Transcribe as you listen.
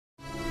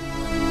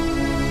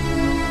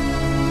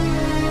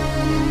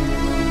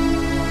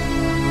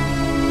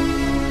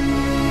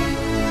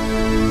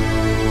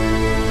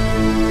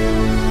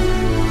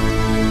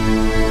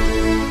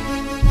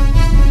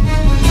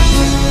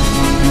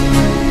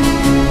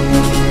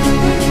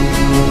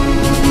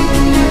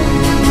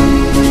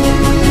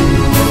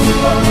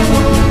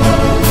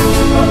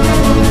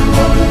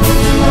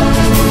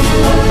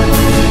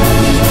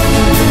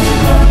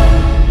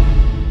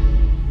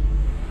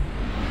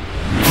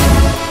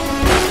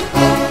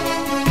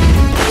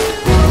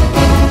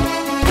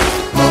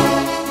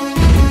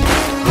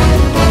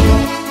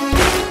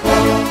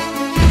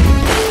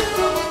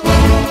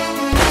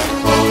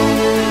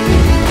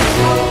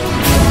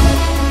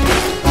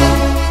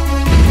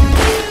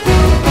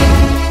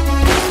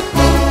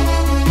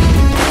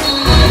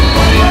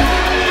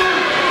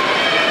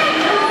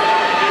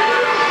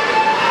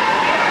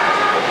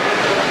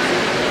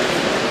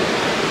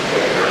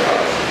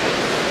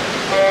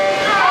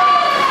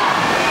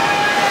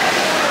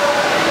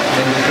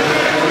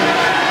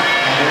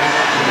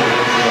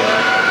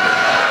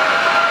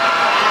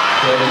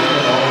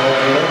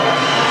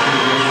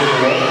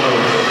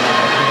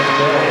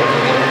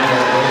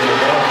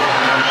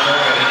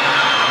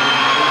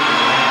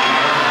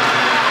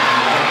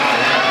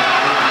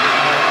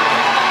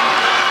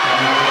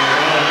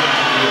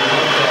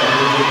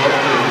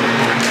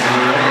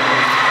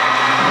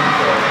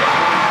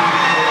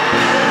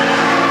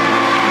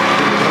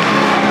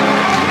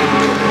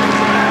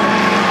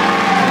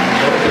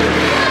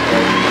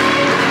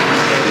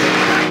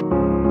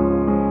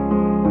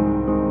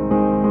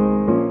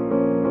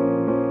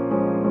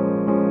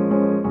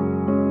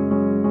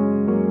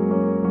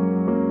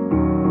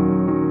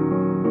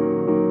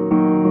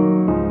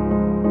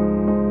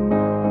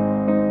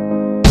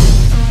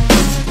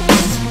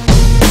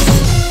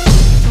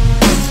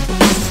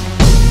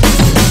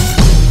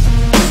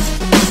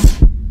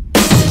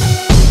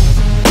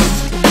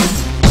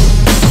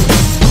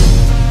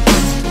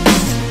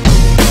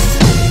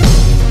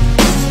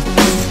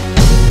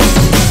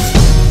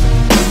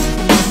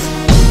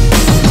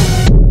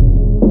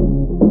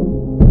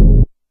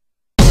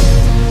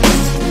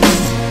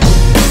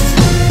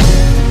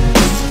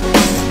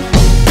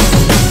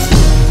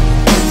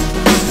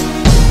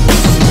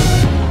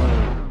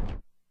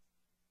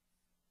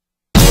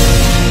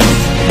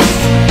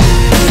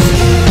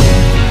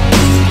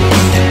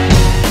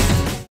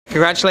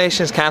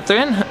Congratulations,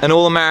 Kathryn, an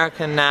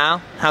All-American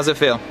now. How's it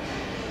feel?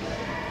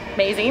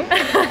 Amazing.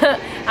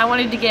 I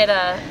wanted to get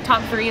a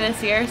top 3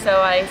 this year,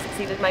 so I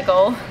succeeded my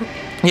goal.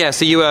 Yeah,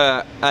 so you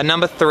were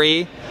number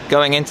 3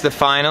 going into the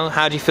final.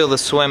 How do you feel the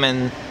swim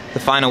in the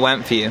final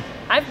went for you?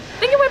 I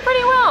think it went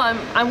pretty well.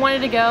 I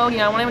wanted to go,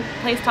 I wanted to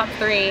place top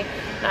 3.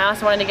 And I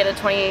also wanted to get a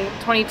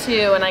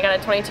 20-22, and I got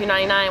a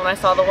 22.99 when I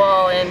saw the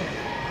wall, and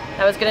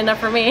that was good enough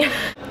for me.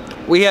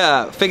 We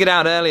figured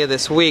out earlier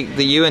this week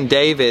that you and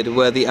David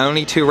were the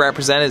only 2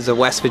 representatives of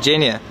West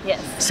Virginia.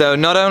 Yes. So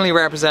not only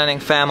representing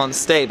Fairmont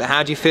State, but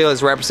how do you feel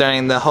as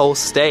representing the whole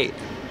state?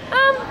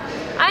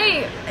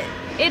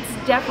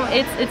 It's definitely,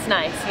 it's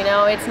nice,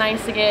 it's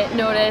nice to get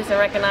noticed and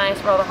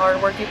recognized for all the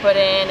hard work you put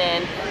in,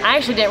 and I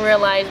actually didn't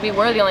realize we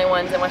were the only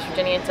ones in West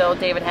Virginia until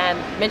David had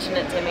mentioned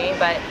it to me,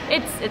 but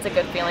it's a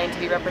good feeling to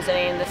be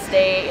representing the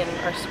state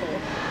and our school.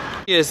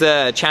 It's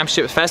a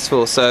championship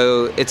festival,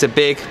 so it's a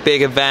big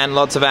event,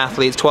 lots of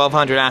athletes,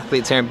 1,200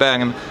 athletes here in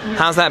Birmingham. Mm-hmm.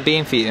 How's that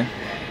been for you?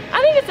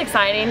 I think it's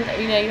exciting.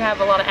 You have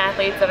a lot of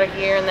athletes that are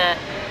here and that,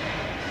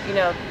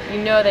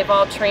 they've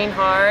all trained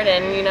hard,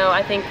 and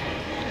I think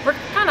we're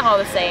kind of all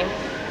the same.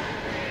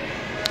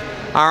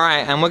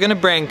 Alright, and we're going to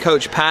bring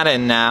Coach Pat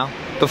in now.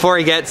 Before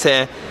he gets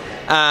here,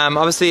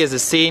 obviously as a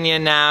senior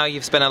now,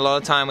 you've spent a lot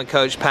of time with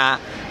Coach Pat.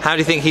 How do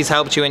you think he's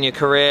helped you in your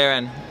career,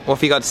 and what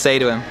have you got to say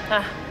to him?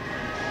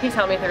 He's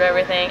helped me through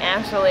everything,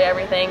 absolutely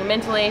everything,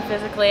 mentally,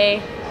 physically,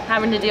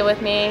 having to deal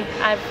with me.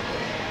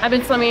 I've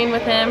been swimming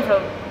with him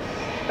for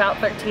about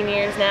 13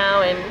 years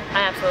now, and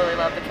I absolutely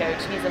love the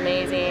coach. He's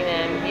amazing,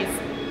 and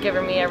he's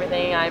given me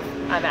everything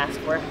I've asked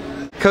for.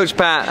 Coach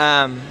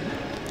Pat,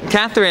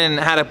 Kathryn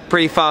had a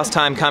pretty fast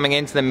time coming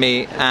into the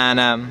meet,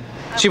 and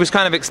she was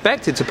kind of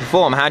expected to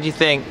perform. How do you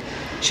think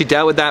she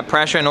dealt with that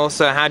pressure, and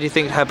also how do you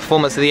think her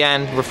performance at the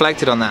end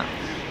reflected on that?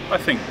 I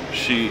think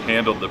she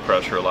handled the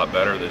pressure a lot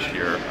better this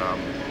year.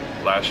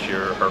 Last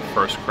year, her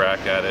first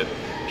crack at it,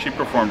 she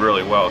performed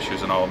really well. She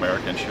was an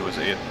All-American, she was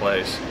 8th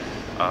place,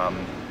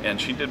 and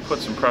she did put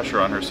some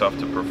pressure on herself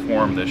to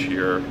perform this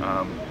year,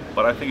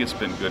 but I think it's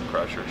been good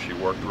pressure. She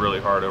worked really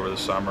hard over the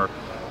summer,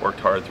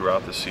 worked hard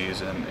throughout the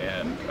season,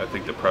 and I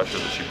think the pressure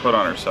that she put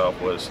on herself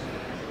was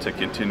to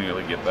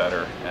continually get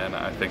better, and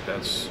I think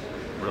that's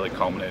really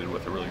culminated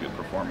with a really good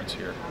performance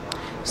here.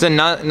 It's a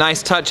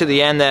nice touch at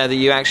the end there that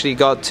you actually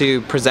got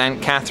to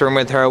present Kathryn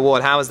with her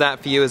award. How was that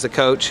for you as a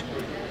coach?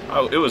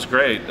 Oh, it was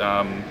great.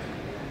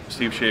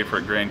 Steve Schaefer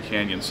at Grand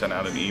Canyon sent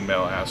out an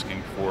email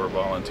asking for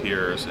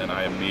volunteers, and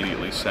I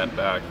immediately sent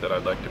back that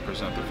I'd like to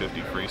present the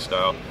 50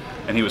 freestyle,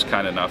 and he was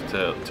kind enough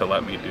to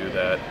let me do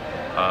that.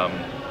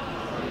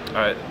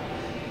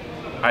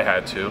 I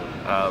had to.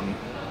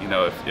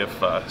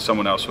 If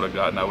someone else would have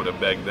gotten, I would have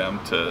begged them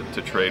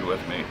to trade with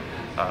me.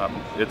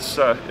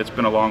 It's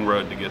been a long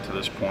road to get to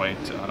this point.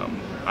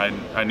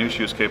 I knew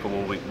she was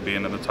capable of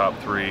being in the top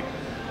 3,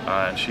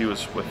 and she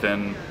was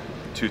within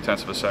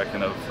 0.2 of a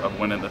second of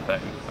winning the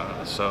thing.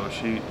 So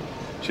she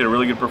had a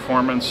really good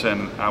performance,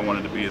 and I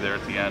wanted to be there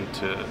at the end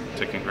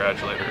to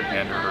congratulate her and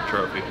hand her her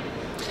trophy.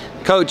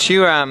 Coach,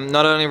 you are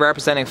not only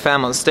representing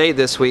Fairmont State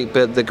this week,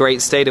 but the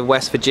great state of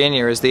West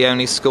Virginia as the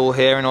only school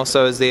here, and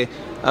also as the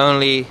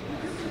only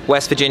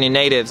West Virginia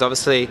natives.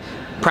 Obviously,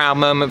 proud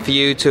moment for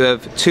you to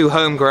have 2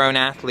 homegrown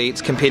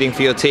athletes competing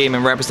for your team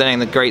and representing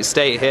the great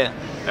state here.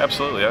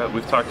 Absolutely.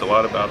 We've talked a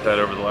lot about that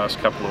over the last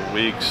couple of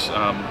weeks.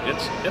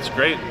 It's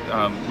great.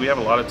 We have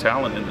a lot of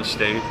talent in the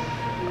state,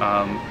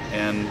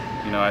 and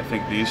I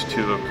think these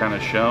 2 have kind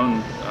of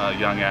shown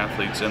young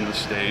athletes in the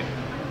state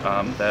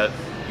that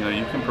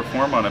you can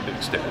perform on a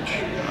big stage.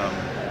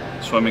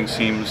 Swimming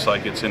seems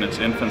like it's in its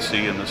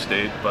infancy in the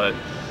state, but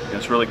And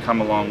it's really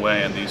come a long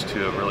way, and these two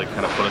have really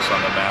kind of put us on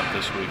the map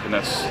this week, and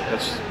that's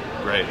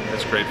great.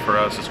 That's great for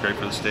us. It's great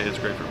for the state. It's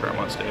great for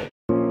Fairmont State.